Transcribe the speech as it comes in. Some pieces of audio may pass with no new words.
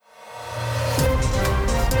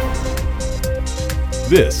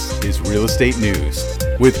This is Real Estate News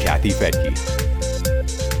with Kathy Fedke.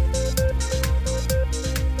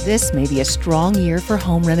 This may be a strong year for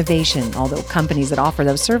home renovation, although companies that offer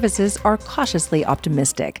those services are cautiously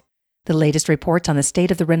optimistic. The latest reports on the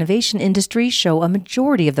state of the renovation industry show a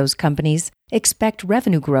majority of those companies expect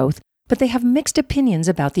revenue growth, but they have mixed opinions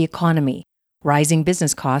about the economy. Rising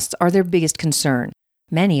business costs are their biggest concern.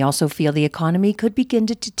 Many also feel the economy could begin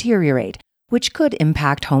to deteriorate, which could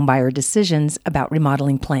impact homebuyer decisions about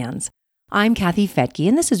remodeling plans. I'm Kathy Fedke,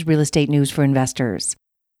 and this is Real Estate News for Investors.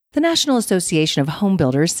 The National Association of Home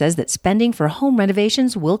Builders says that spending for home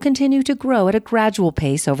renovations will continue to grow at a gradual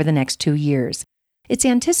pace over the next 2 years. It's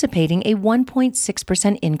anticipating a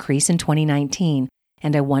 1.6% increase in 2019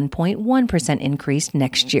 and a 1.1% increase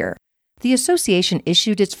next year. The association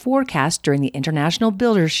issued its forecast during the International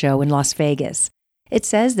Builders Show in Las Vegas. It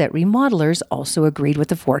says that remodelers also agreed with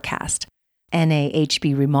the forecast.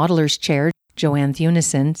 NAHB Remodelers Chair Joanne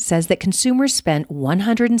Thunison says that consumers spent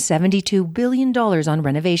 $172 billion on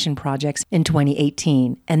renovation projects in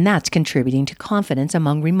 2018, and that's contributing to confidence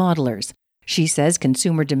among remodelers. She says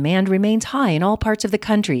consumer demand remains high in all parts of the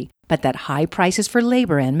country, but that high prices for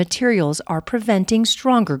labor and materials are preventing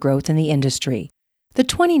stronger growth in the industry. The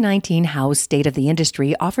 2019 House State of the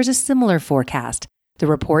Industry offers a similar forecast. The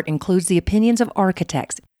report includes the opinions of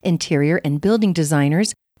architects, interior and building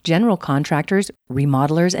designers, general contractors,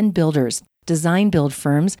 remodelers and builders, design-build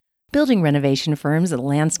firms, building renovation firms,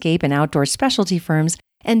 landscape and outdoor specialty firms,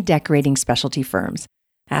 and decorating specialty firms.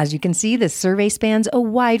 As you can see, the survey spans a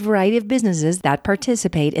wide variety of businesses that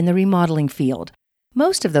participate in the remodeling field.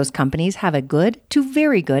 Most of those companies have a good to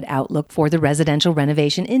very good outlook for the residential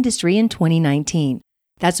renovation industry in 2019.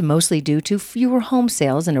 That's mostly due to fewer home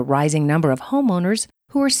sales and a rising number of homeowners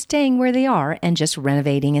who are staying where they are and just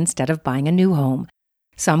renovating instead of buying a new home.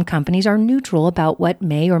 Some companies are neutral about what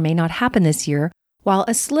may or may not happen this year, while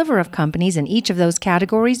a sliver of companies in each of those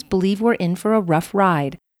categories believe we're in for a rough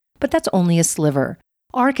ride. But that's only a sliver.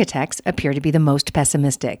 Architects appear to be the most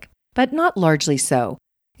pessimistic, but not largely so.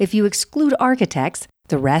 If you exclude architects,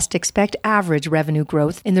 the rest expect average revenue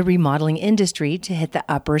growth in the remodeling industry to hit the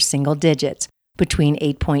upper single digits, between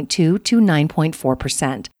 8.2 to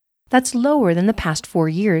 9.4%. That's lower than the past 4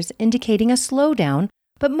 years, indicating a slowdown,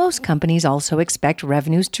 but most companies also expect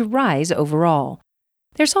revenues to rise overall.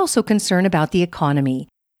 There's also concern about the economy.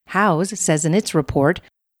 House says in its report,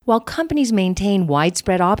 while companies maintain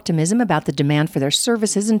widespread optimism about the demand for their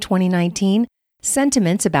services in 2019,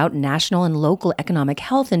 sentiments about national and local economic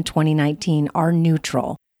health in 2019 are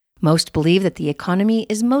neutral. Most believe that the economy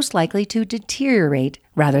is most likely to deteriorate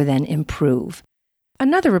rather than improve.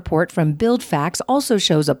 Another report from BuildFacts also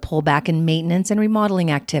shows a pullback in maintenance and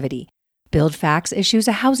remodeling activity. BuildFacts issues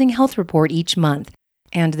a housing health report each month,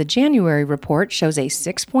 and the January report shows a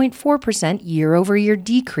 6.4% year-over-year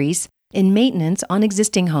decrease in maintenance on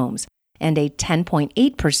existing homes and a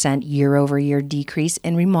 10.8% year-over-year decrease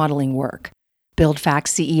in remodeling work.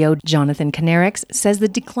 BuildFacts CEO Jonathan Kanarix says the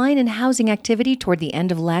decline in housing activity toward the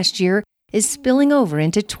end of last year is spilling over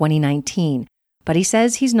into 2019, but he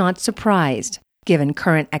says he's not surprised. Given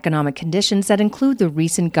current economic conditions that include the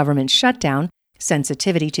recent government shutdown,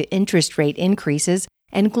 sensitivity to interest rate increases,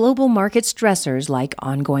 and global market stressors like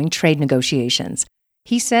ongoing trade negotiations.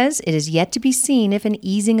 He says it is yet to be seen if an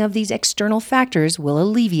easing of these external factors will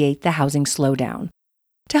alleviate the housing slowdown.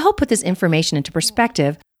 To help put this information into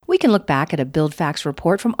perspective, we can look back at a BuildFacts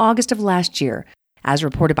report from August of last year. As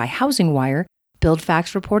reported by Housing Wire,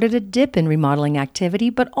 BuildFacts reported a dip in remodeling activity,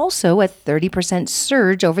 but also a 30%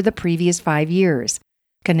 surge over the previous 5 years.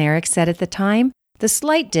 Kanarix said at the time, the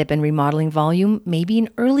slight dip in remodeling volume may be an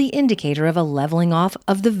early indicator of a leveling off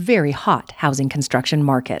of the very hot housing construction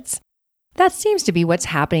markets. That seems to be what's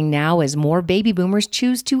happening now as more baby boomers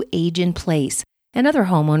choose to age in place, and other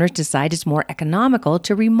homeowners decide it's more economical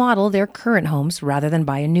to remodel their current homes rather than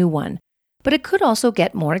buy a new one. But it could also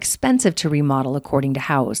get more expensive to remodel, according to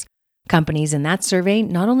House. Companies in that survey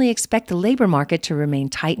not only expect the labor market to remain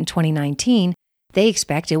tight in 2019, they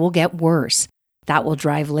expect it will get worse. That will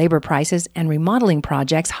drive labor prices and remodeling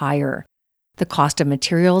projects higher. The cost of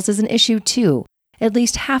materials is an issue too. At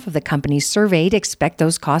least half of the companies surveyed expect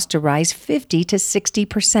those costs to rise 50 to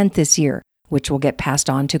 60% this year, which will get passed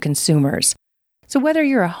on to consumers. So whether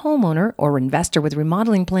you're a homeowner or investor with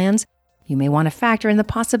remodeling plans, you may want to factor in the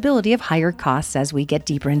possibility of higher costs as we get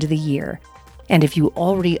deeper into the year. And if you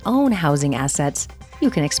already own housing assets, you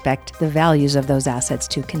can expect the values of those assets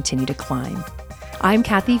to continue to climb. I'm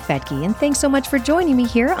Kathy Fedke, and thanks so much for joining me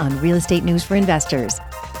here on Real Estate News for Investors.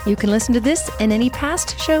 You can listen to this and any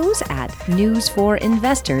past shows at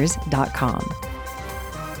newsforinvestors.com.